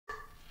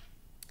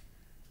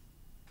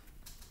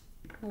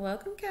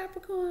Welcome,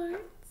 Capricorns.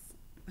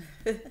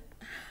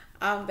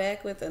 I'm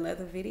back with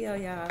another video,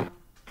 y'all.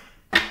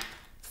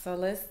 So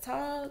let's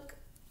talk.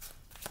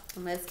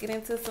 Let's get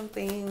into some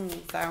things,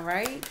 all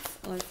right?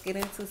 Let's get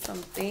into some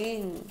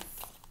things.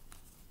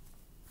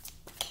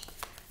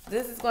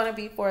 This is going to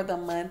be for the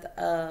month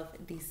of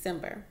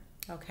December,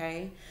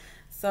 okay?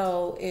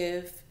 So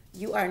if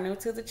you are new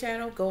to the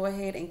channel, go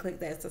ahead and click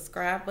that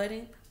subscribe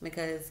button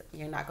because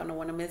you're not going to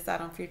want to miss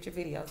out on future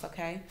videos,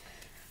 okay?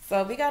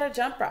 So we got a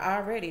jumper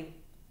already.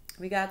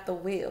 We got the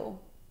wheel.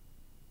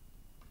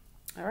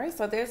 All right,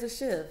 so there's a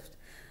shift.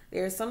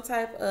 There's some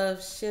type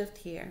of shift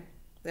here.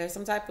 There's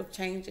some type of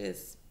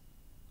changes.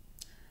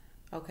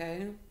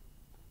 Okay.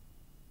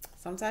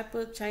 Some type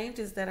of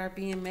changes that are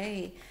being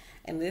made.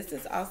 And this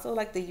is also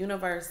like the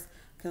universe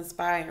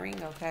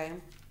conspiring, okay?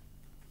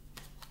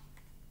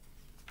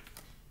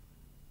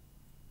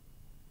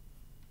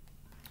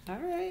 All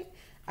right.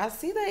 I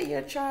see that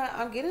you're trying,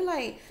 I'm getting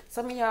like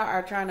some of y'all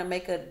are trying to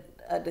make a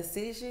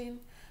decision,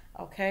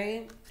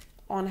 okay,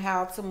 on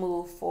how to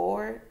move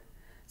forward.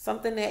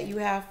 Something that you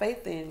have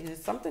faith in.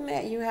 It's something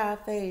that you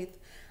have faith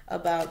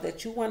about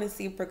that you want to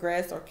see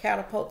progress or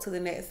catapult to the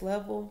next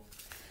level.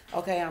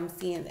 Okay, I'm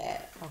seeing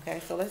that. Okay,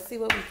 so let's see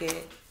what we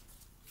get.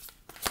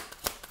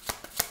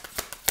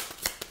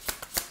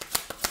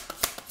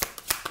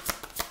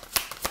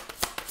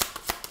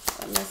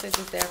 What message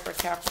is there for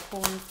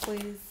Capricorns,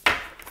 please?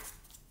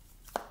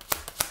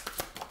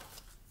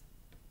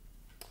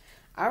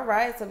 All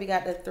right, so we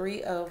got the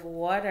Three of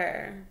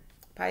Water.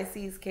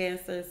 Pisces,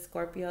 Cancer,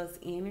 Scorpio's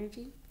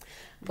energy.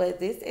 But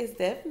this is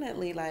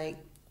definitely like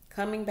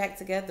coming back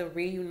together,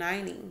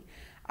 reuniting.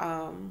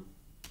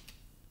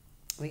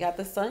 We got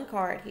the Sun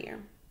card here.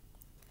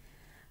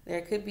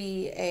 There could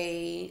be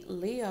a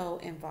Leo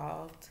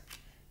involved.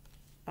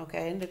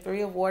 Okay, and the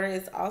Three of Water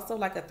is also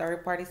like a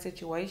third party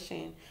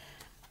situation.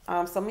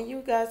 Some of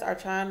you guys are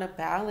trying to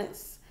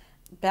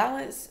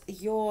balance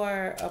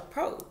your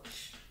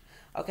approach.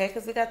 Okay,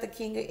 because we got the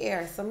King of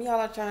Air. Some of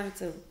y'all are trying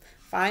to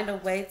find a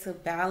way to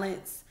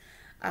balance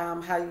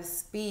how you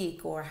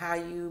speak or how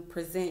you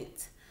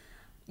present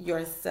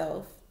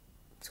yourself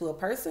to a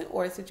person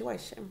or a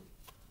situation.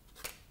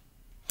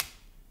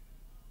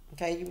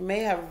 Okay, you may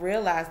have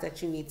realized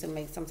that you need to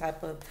make some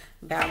type of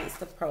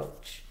balanced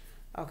approach,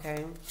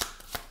 okay,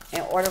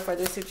 in order for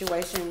this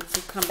situation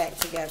to come back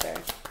together.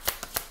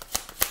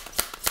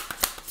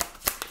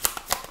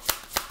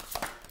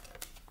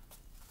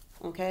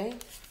 Okay,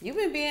 you've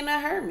been being a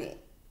hermit.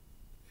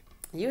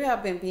 You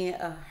have been being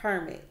a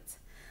hermit.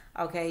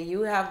 Okay,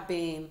 you have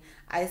been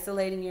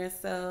isolating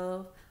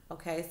yourself.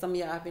 Okay, some of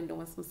y'all have been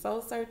doing some soul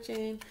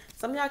searching.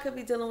 Some of y'all could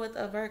be dealing with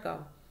a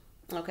Virgo.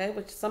 Okay,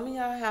 but some of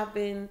y'all have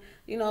been,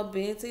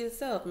 being to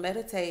yourself,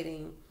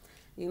 meditating,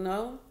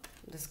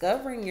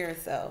 discovering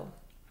yourself,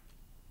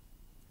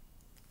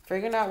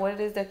 figuring out what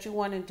it is that you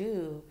want to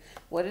do,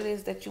 what it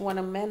is that you want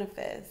to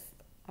manifest.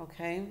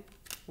 Okay,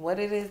 what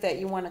it is that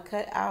you want to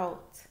cut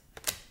out.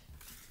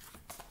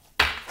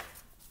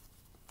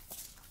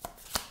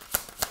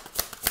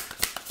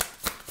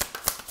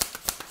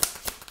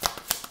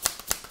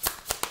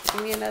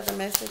 Give me another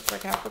message for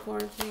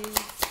Capricorn, please.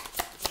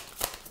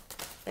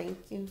 Thank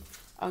you.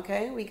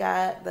 Okay, we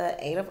got the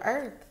Eight of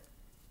Earth.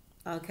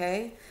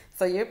 Okay,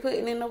 so you're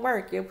putting in the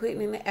work. You're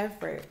putting in the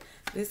effort.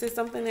 This is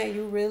something that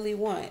you really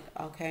want,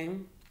 okay?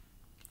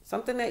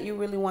 Something that you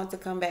really want to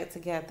come back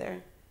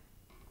together.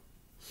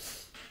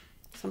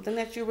 Something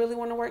that you really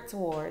want to work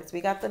towards.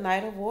 We got the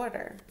Knight of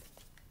Water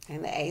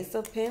and the Ace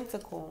of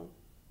Pentacles.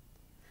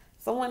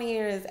 Someone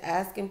here is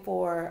asking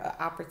for an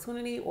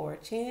opportunity or a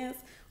chance,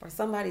 or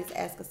somebody's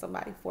asking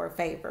somebody for a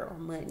favor or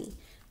money,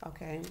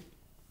 okay?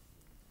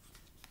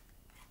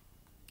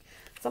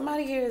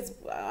 Somebody here is,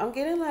 I'm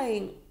getting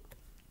like,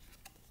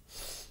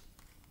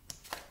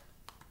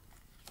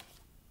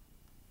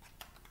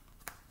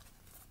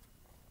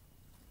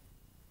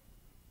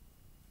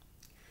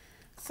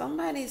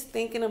 somebody's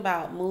thinking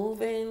about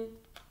moving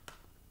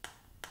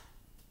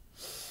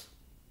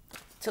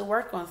to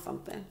work on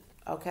something,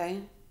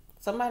 okay?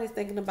 Somebody's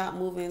thinking about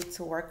moving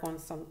to work on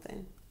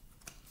something.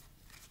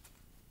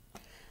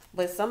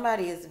 But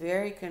somebody is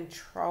very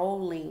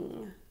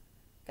controlling.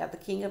 Got the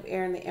King of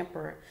Air and the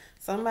Emperor.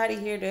 Somebody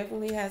here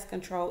definitely has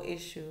control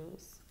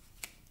issues.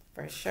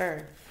 For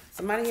sure.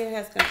 Somebody here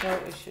has control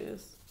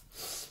issues.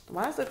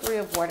 Why is the Three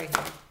of Water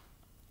here?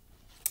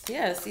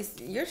 Yeah, see,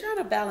 you're trying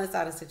to balance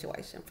out a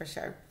situation, for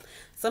sure.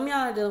 Some of y'all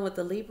are dealing with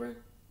the Libra.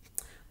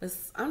 But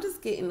I'm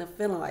just getting the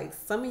feeling like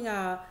some of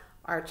y'all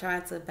are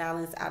trying to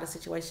balance out a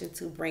situation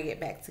to bring it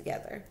back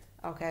together.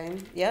 Okay?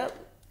 Yep.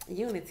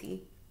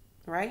 Unity.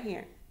 Right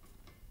here.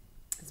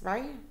 It's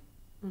right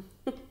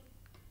here.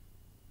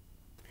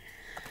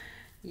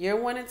 You're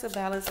wanting to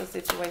balance a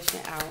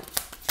situation out.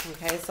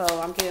 Okay? So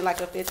I'm getting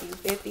like a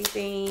 50-50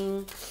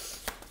 thing.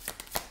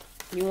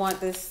 You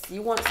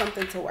want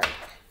something to work.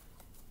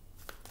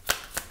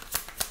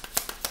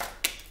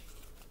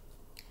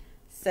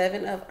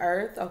 Seven of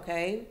Earth,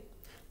 okay?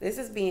 This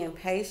is being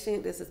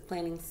patient. This is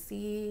planting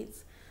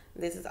seeds.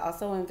 This is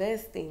also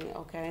investing,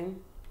 okay?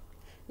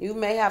 You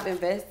may have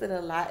invested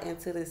a lot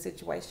into this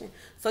situation.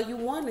 So you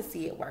want to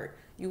see it work.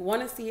 You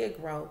want to see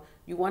it grow.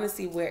 You want to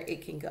see where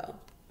it can go.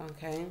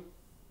 Okay.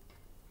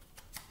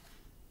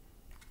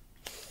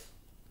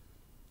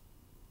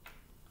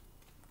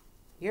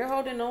 You're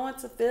holding on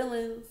to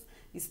feelings.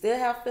 You still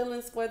have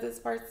feelings for this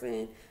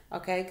person.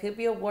 Okay. Could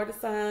be a water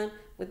sign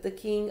with the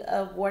king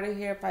of water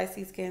here,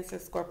 Pisces, Cancer,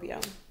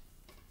 Scorpio.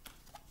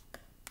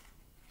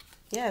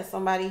 Yeah,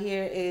 somebody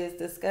here is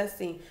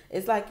discussing.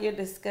 It's like you're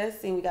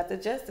discussing. We got the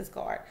Justice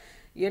card.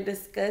 You're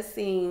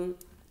discussing,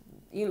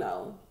 you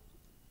know,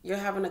 you're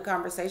having a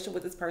conversation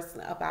with this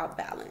person about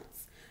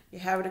balance.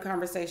 You're having a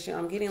conversation.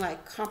 I'm getting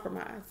like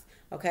compromise,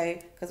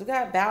 okay? Because we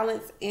got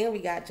balance and we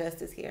got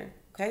justice here,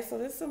 okay? So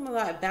there's some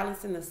like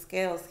balancing the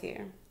scales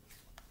here.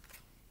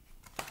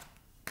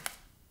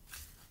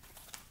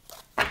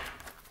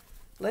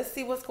 Let's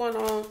see what's going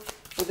on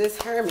with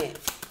this Hermit.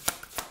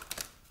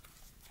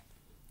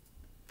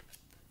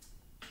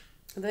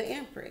 The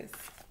Empress.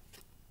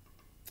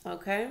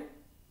 Okay.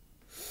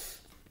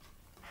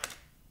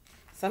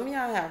 Some of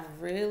y'all have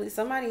really,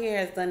 somebody here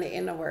has done the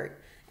inner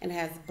work and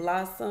has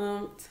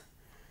blossomed.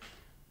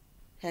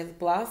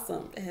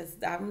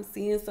 I'm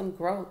seeing some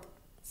growth.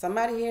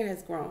 Somebody here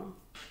has grown.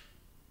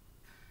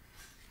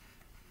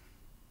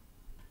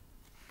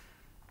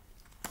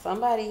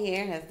 Somebody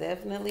here has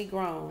definitely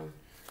grown.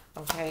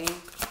 Okay.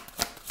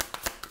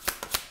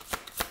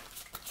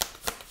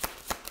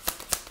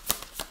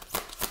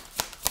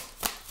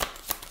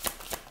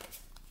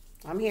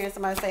 I'm hearing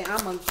somebody say,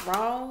 I'm a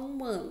grown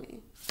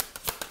woman.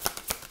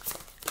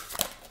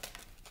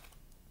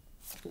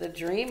 The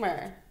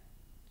Dreamer.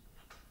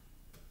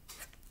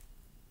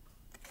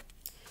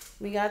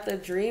 We got the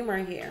Dreamer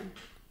here.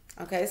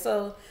 Okay,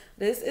 so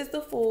this is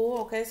the Fool.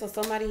 Okay, so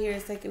somebody here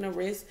is taking a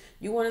risk.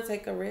 You want to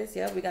take a risk?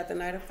 Yeah, we got the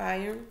Knight of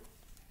Fire.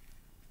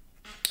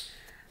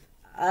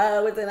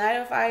 With the Knight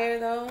of Fire,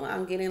 though,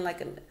 I'm getting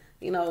like a,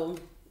 you know,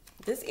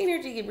 this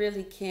energy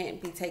really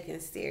can't be taken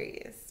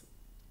serious.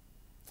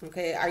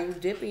 Okay, are you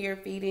dipping your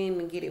feet in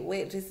and get it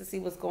wet just to see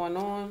what's going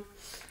on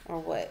or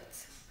what?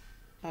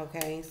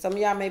 Okay, some of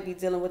y'all may be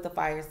dealing with the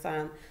fire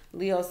sign,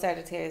 Leo,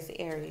 Sagittarius,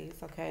 Aries,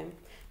 okay?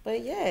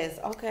 But yes,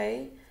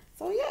 okay.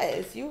 So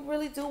yes, you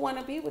really do want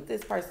to be with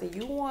this person.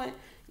 You want,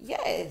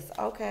 yes,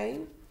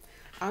 okay.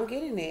 I'm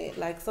getting it.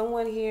 Like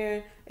someone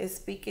here is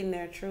speaking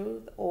their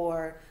truth,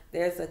 or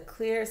there's a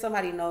clear,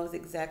 somebody knows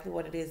exactly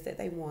what it is that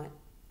they want,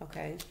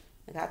 okay?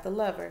 I got the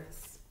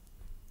Lovers.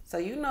 So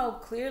you know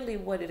clearly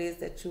what it is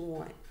that you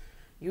want.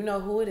 You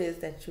know who it is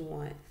that you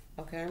want,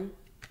 okay?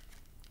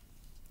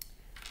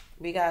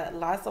 We got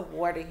lots of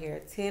water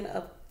here. 10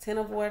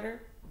 of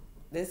water.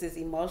 This is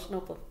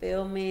emotional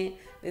fulfillment.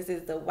 This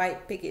is the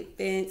white picket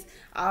fence.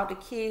 All the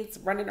kids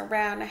running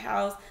around the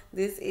house.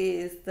 This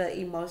is the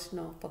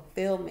emotional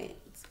fulfillment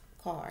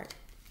card.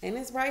 And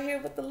it's right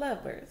here with the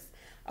Lovers.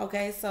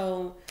 Okay,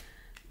 so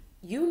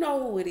you know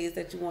who it is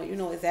that you want. You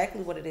know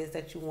exactly what it is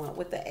that you want.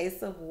 With the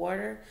Ace of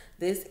Water,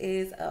 this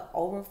is an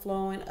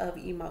overflowing of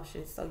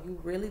emotions. So you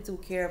really do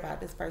care about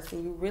this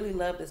person. You really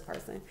love this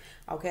person.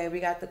 Okay, we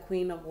got the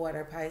Queen of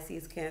Water,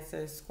 Pisces,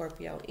 Cancer,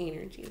 Scorpio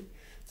energy.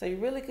 So you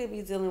really could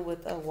be dealing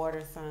with a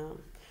water sign.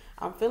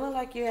 I'm feeling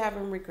like you're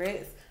having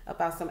regrets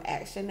about some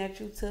action that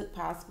you took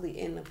possibly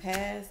in the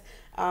past.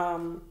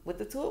 With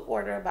the Two of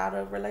Water, about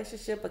a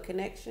relationship, a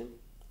connection.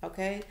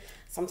 Okay,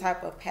 some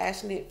type of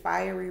passionate,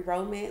 fiery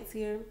romance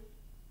here.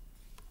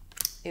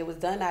 It was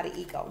done out of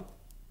ego.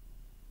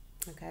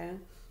 Okay.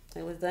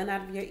 It was done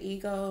out of your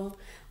ego.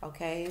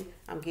 Okay.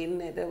 I'm getting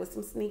that there was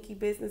some sneaky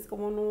business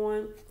going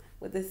on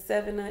with the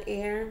Seven of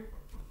Air.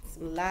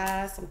 Some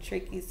lies, some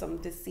tricky, some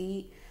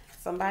deceit.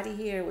 Somebody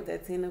here with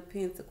that 10 of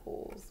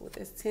Pentacles. With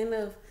this 10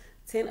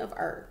 of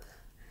Earth.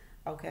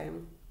 Okay.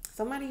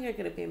 Somebody here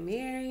could have been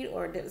married,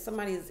 or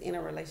somebody is in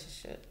a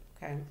relationship.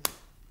 Okay.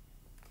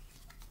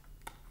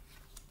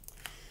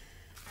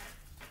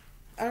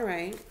 All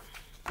right.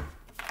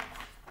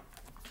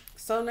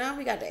 So now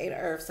we got the 8 of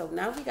Earth. So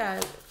now we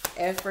got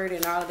effort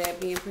and all of that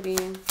being put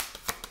in.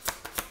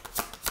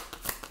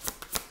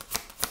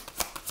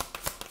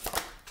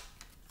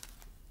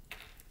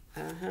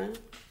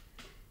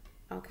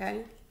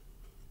 Okay.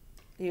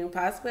 You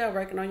possibly are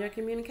working on your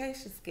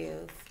communication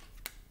skills.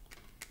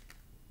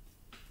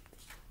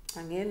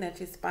 I'm getting that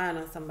you're spying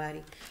on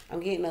somebody. I'm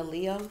getting a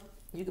Leo.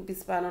 You could be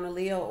spying on a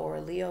Leo, or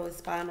a Leo is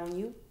spying on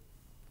you.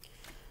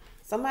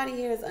 Somebody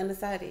here is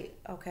undecided,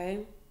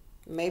 okay?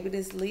 Maybe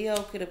this Leo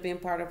could have been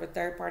part of a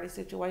third-party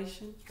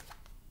situation.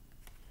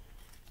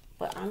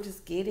 But I'm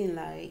just getting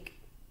like,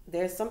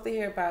 there's something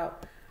here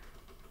about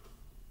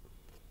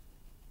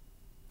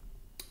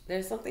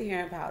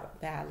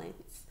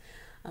balance,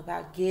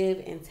 about give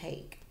and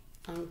take.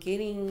 I'm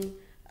getting,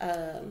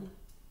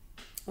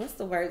 what's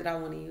the word that I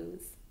want to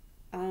use?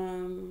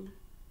 I'm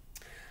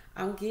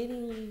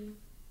getting,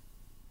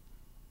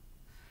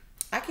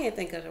 I can't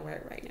think of the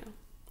word right now.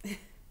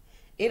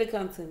 It'll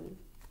come to me.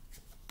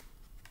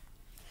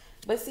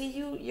 But see,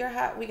 you're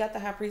hot. We got the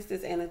High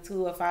Priestess and the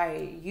Two of Fire.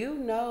 You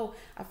know,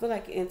 I feel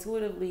like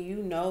intuitively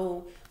you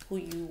know who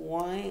you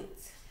want.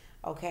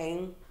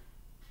 Okay.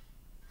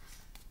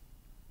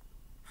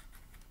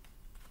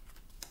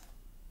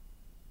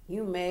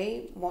 You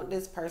may want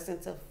this person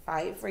to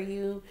fight for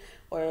you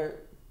or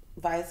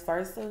vice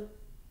versa.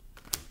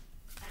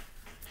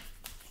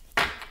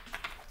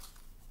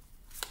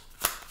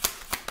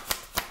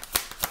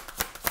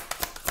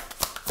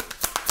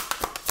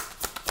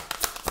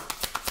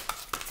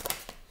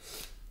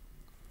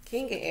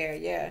 King of Air,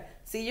 yeah.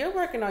 See, you're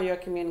working on your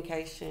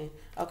communication.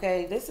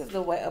 Okay, this is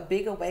the way a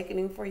big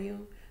awakening for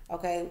you.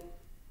 Okay,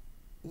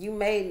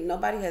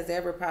 nobody has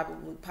ever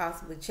probably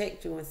possibly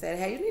checked you and said,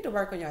 hey, you need to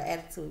work on your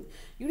attitude.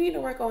 You need to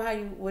work on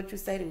what you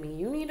say to me.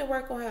 You need to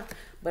work on how.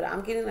 But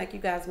I'm getting like you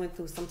guys went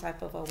through some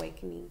type of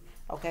awakening.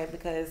 Okay,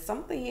 because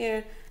something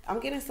here, I'm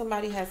getting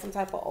somebody has some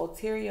type of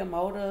ulterior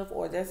motive,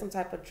 or there's some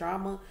type of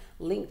drama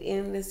linked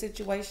in this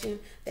situation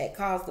that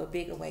caused a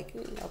big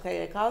awakening. Okay,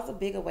 it caused a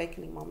big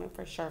awakening moment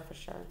for sure, for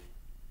sure.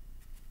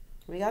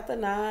 We got the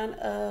 9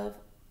 of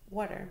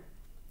Water.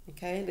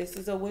 Okay, this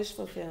is a wish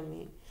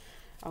fulfillment.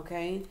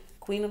 Okay,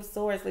 Queen of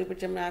Swords, Libra,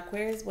 Gemini,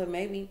 Aquarius, but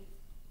maybe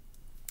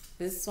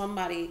this is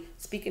somebody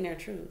speaking their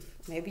truth.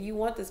 Maybe you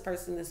want this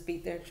person to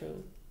speak their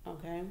truth.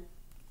 Okay.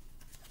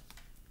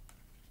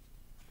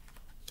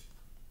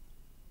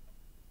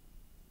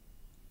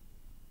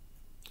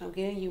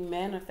 Again, you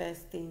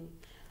manifesting,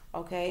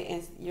 okay,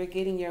 and you're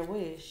getting your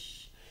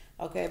wish,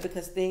 okay,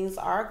 because things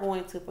are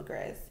going to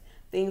progress.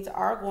 Things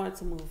are going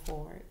to move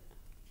forward.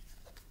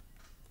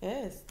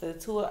 Yes, the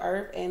 2 of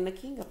Earth and the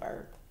King of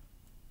Earth.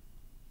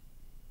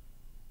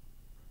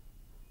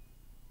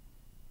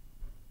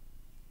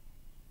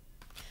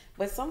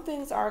 But some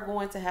things are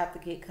going to have to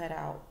get cut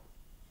out.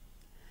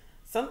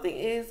 Something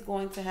is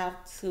going to have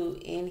to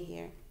end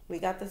here. We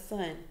got the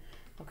Sun,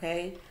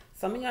 okay?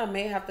 Some of y'all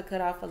may have to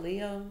cut off a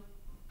Leo.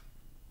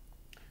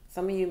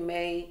 Some of you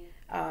may,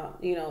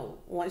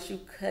 once you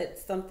cut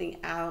something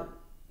out,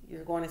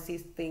 you're going to see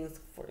things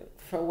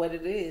for what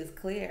it is,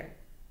 clear.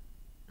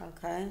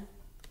 Okay?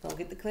 Don't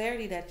get the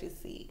clarity that you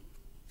see.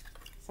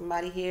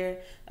 Somebody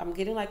here, I'm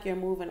getting like you're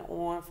moving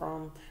on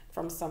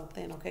from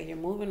something, okay? You're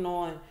moving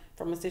on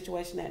from a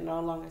situation that no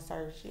longer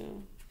serves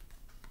you.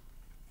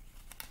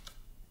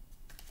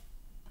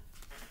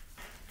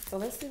 So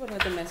let's see what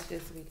other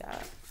messages we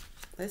got.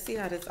 Let's see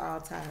how this all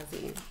ties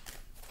in.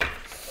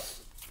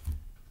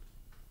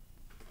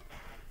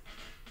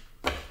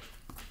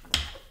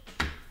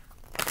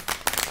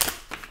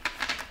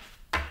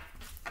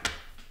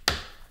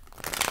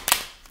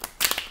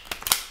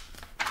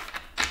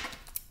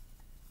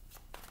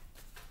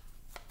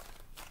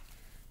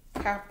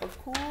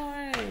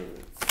 Capricorns.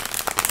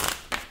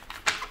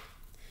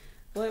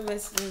 What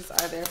messages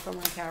are there for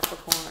my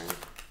Capricorn?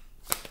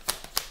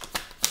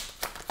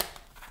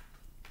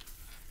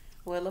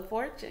 Wheel of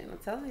Fortune. I'm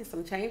telling you,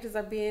 some changes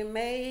are being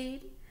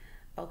made.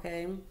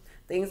 Okay.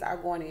 Things are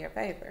going in your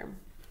favor.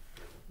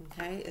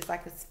 Okay. It's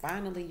like it's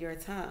finally your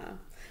time.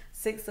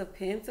 6 of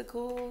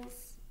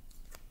Pentacles.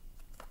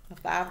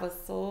 5 of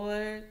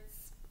Swords.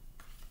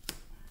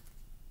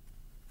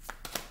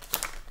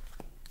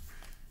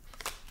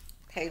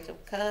 Page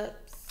of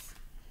Cups.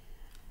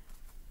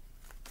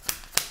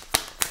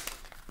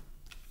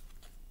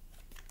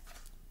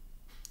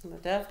 The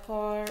Death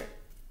card.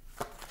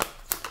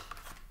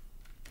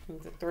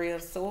 And the 3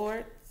 of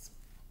Swords.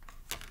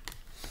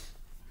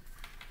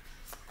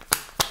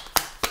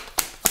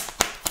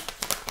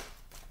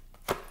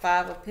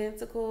 Five of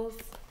Pentacles.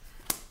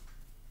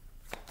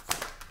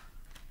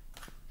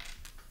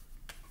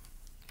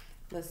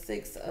 The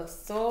 6 of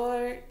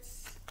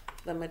Swords.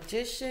 The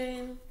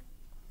Magician.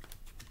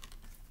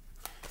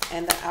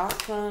 And the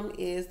outcome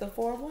is the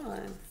 4 of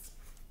Wands.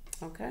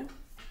 Okay.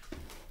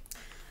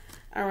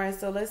 All right,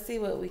 so let's see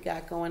what we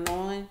got going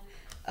on.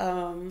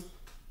 I'm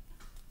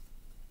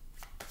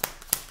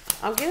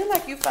getting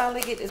like you finally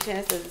get the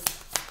chance to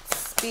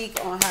speak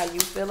on how you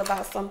feel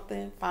about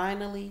something.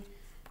 Finally.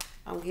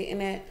 I'm getting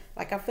that.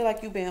 Like, I feel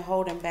like you've been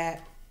holding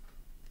back.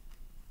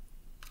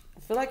 I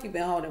feel like you've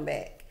been holding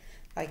back.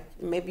 Like,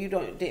 maybe you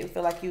didn't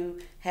feel like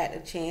you had a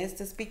chance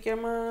to speak your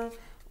mind.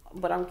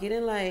 But I'm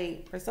getting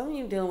like, for some of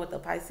you dealing with the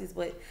Pisces,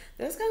 but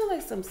there's kind of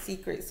like some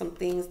secrets, some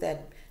things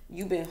that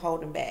you've been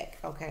holding back,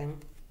 okay?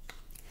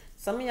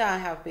 Some of y'all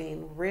have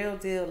been real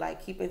deal,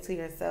 like keeping to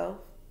yourself.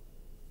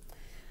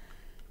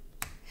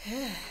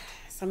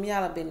 Some of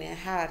y'all have been in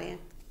hiding.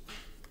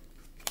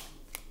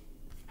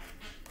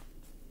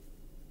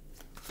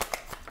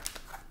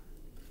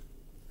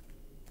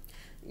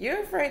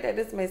 You're afraid that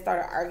this may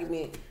start an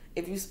argument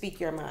if you speak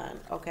your mind,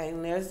 okay?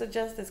 And there's the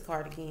Justice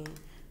card again.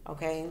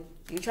 Okay,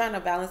 you're trying to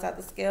balance out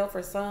the scale.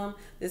 For some,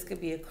 this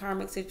could be a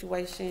karmic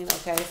situation.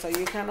 Okay, so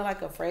you're kind of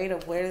like afraid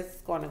of where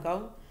it's going to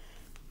go.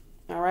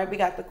 All right, we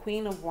got the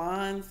Queen of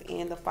Wands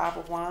and the 5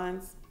 of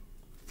Wands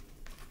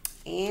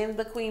and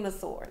the Queen of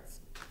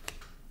Swords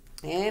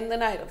and the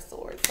Knight of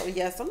Swords. So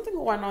yeah, something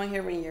going on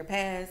here in your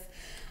past.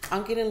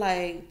 I'm getting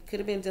like, could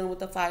have been dealing with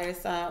the fire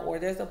sign, or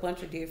there's a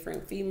bunch of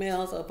different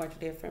females or a bunch of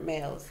different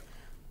males.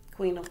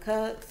 Queen of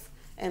Cups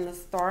and the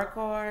Star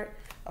card.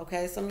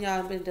 Okay, some of y'all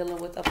have been dealing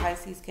with a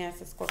Pisces,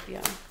 Cancer,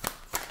 Scorpio.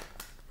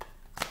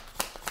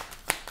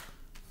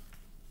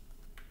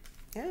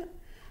 Yeah.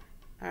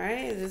 All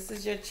right, this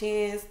is your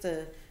chance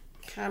to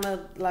kind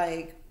of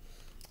like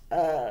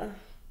to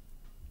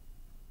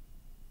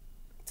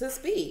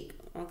speak,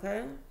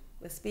 okay?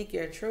 But speak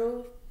your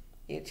truth,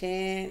 your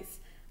chance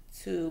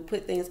to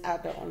put things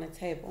out there on the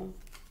table.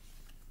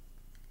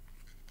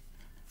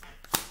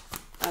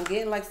 I'm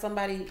getting like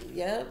somebody,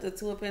 the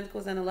Two of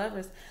Pentacles and the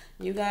Lovers.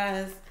 You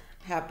guys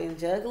have been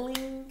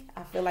juggling.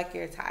 I feel like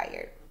you're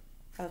tired,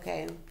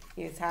 okay?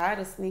 You're tired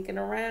of sneaking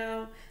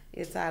around.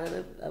 You're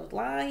tired of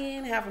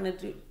lying, having to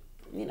do,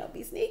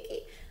 be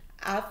sneaky.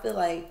 I feel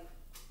like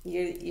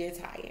you're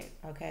tired,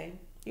 okay?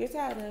 You're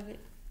tired of it.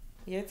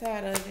 You're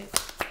tired of it.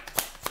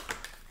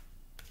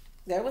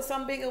 There was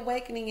some big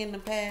awakening in the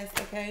past,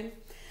 okay?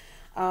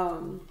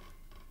 Some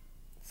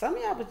of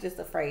y'all was just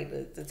afraid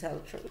to tell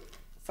the truth.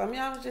 Some of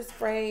y'all was just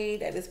afraid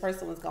that this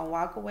person was going to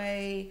walk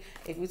away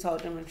if you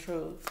told them the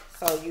truth.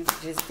 So you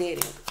just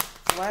didn't.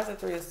 Why is the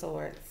Three of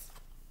Swords?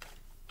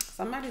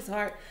 Somebody's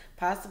heart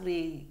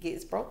possibly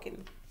gets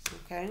broken,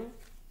 okay?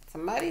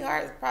 Somebody's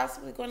heart is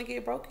possibly going to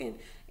get broken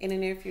in the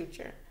near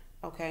future,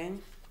 okay?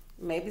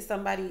 Maybe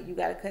somebody, you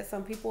got to cut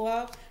some people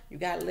off. You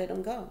got to let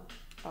them go,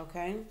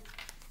 okay?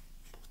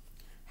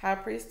 High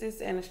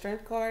Priestess and the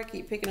Strength card.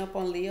 Keep picking up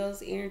on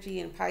Leo's energy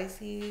and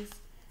Pisces.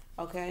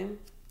 Okay.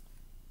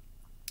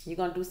 You're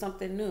going to do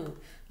something new.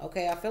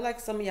 Okay. I feel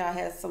like some of y'all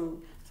has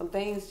some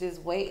things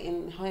just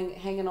waiting,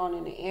 hanging on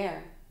in the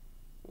air.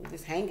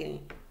 Just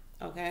hanging.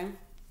 Okay.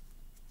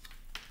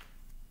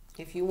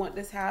 If you want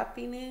this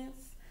happiness,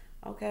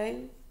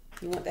 okay.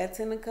 You want that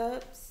 10 of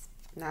Cups,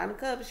 9 of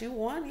Cups, you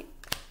want it.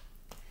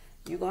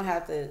 You're going to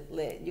have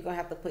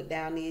to put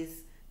down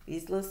these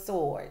little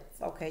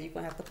swords, okay? You're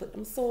going to have to put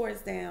them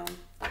swords down,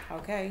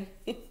 okay?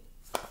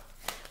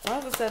 Why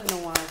is the 7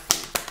 of Wands?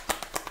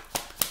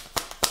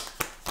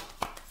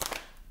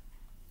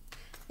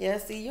 Yeah,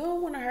 see, you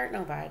don't want to hurt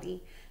nobody.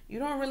 You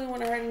don't really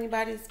want to hurt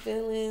anybody's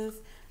feelings,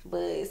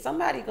 but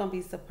somebody's going to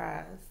be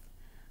surprised.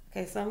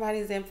 Okay,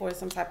 somebody's in for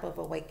some type of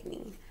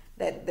awakening.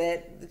 That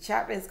the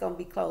chapter is going to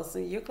be closed. So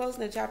you're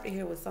closing the chapter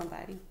here with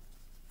somebody.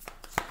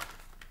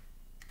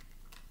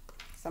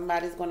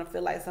 Somebody's going to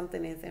feel like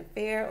something isn't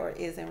fair or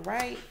isn't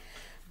right,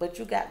 but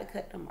you got to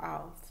cut them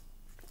off,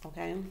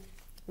 okay?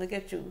 Look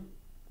at you.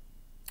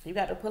 You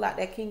got to pull out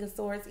that King of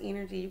Swords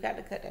energy. You got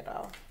to cut that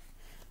off,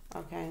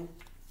 okay?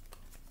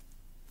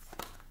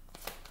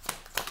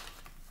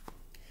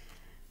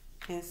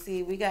 And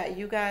see, we got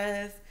you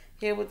guys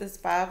here with this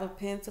 5 of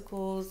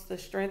Pentacles, the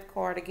Strength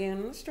card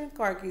again. The Strength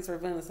card keeps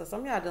revealing, so some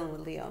of y'all dealing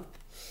with Leo.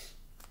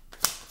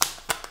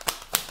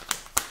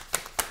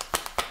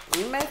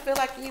 You may feel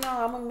like, I'm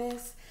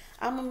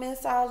gonna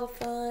miss all the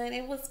fun.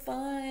 It was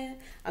fun.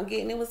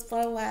 It was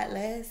fun while it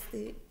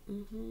lasted.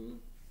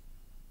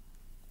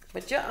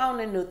 But you're on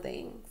the new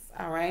things,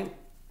 all right?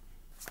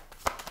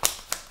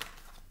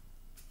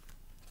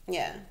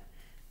 Yeah.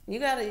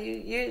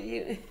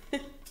 You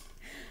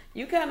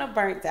you kind of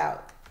burnt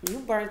out. You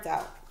burnt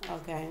out,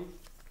 okay?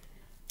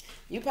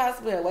 You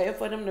possibly are waiting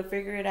for them to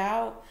figure it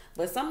out,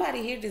 but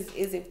somebody here just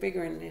isn't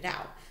figuring it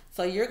out.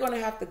 So you're going to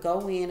have to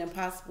go in and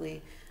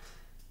possibly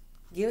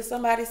give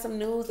somebody some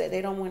news that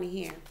they don't want to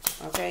hear,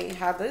 okay?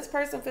 How this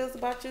person feels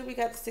about you, we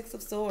got the 6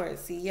 of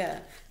Swords. See,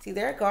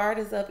 their guard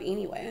is up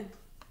anyway.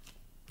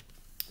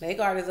 Their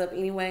guard is up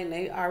anyway, and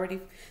they already,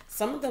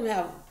 some of them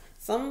have,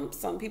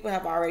 some people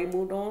have already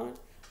moved on,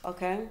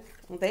 okay?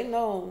 They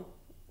know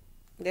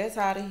they're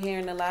tired of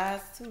hearing the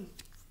lies too.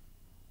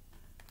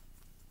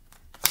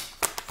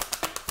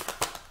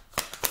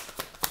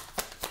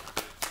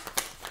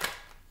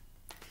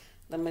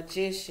 The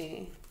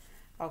Magician.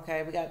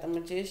 Okay, we got the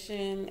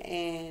Magician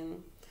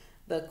and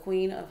the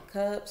Queen of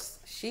Cups.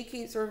 She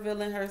keeps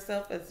revealing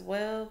herself as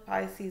well.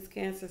 Pisces,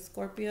 Cancer,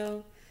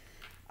 Scorpio.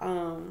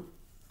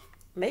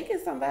 Making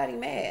somebody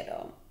mad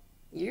though.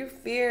 You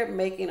fear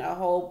making a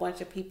whole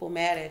bunch of people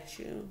mad at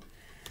you.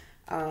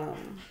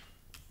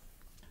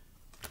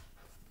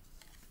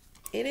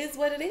 It is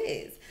what it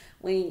is.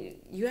 When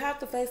you have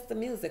to face the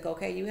music,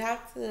 okay? You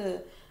have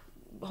to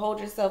hold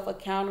yourself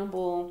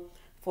accountable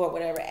for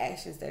whatever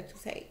actions that you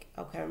take,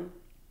 okay?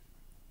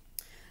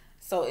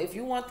 So if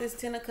you want this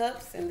 10 of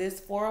Cups and this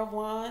 4 of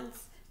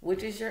Wands,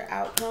 which is your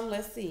outcome?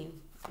 Let's see.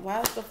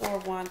 Why is the 4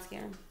 of Wands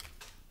here?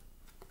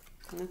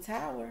 And the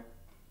Tower.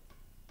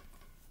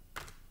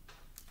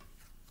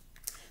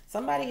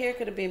 Somebody here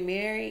could have been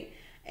married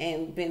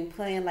and been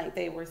playing like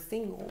they were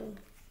single.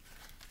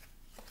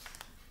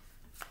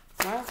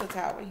 Why is the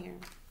Tower here?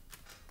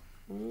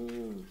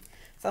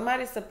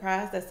 Somebody's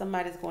surprised that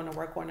somebody's going to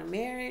work on a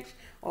marriage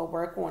or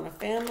work on a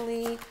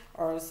family,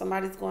 or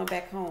somebody's going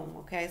back home,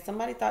 okay?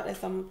 Somebody thought that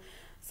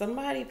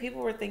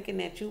people were thinking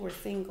that you were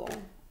single,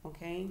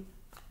 okay?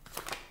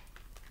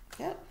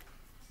 Yep.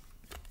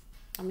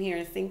 I'm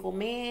hearing single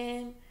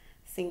man,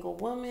 single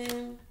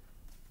woman,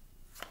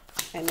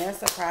 and they're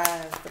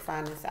surprised to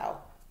find this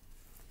out,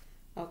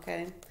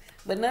 okay?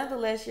 But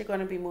nonetheless, you're going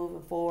to be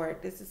moving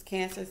forward. This is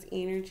Cancer's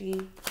energy,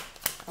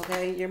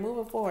 okay? You're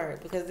moving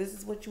forward because this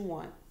is what you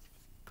want.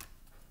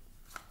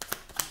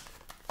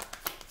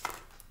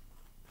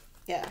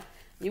 Yeah,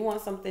 you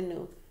want something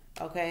new,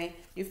 Okay,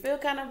 you feel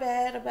kind of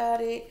bad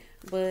about it,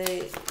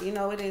 but you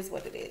know it is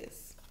what it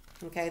is.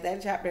 Okay,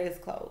 that chapter is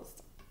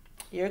closed.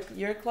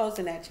 You're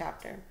closing that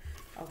chapter.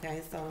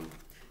 Okay, so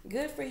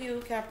good for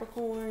you,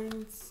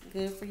 Capricorns.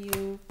 Good for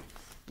you.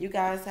 You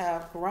guys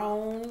have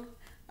grown.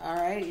 All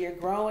right, you're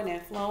growing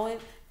and flowing.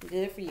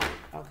 Good for you.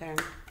 Okay,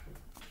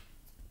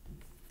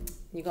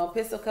 you're gonna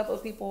piss a couple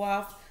of people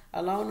off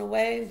along the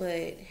way, but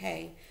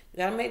hey, you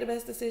gotta make the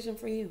best decision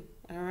for you.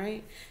 All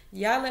right,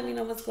 y'all let me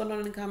know what's going on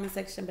in the comment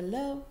section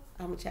below.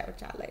 I'm gonna chat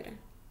with y'all later.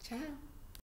 Ciao.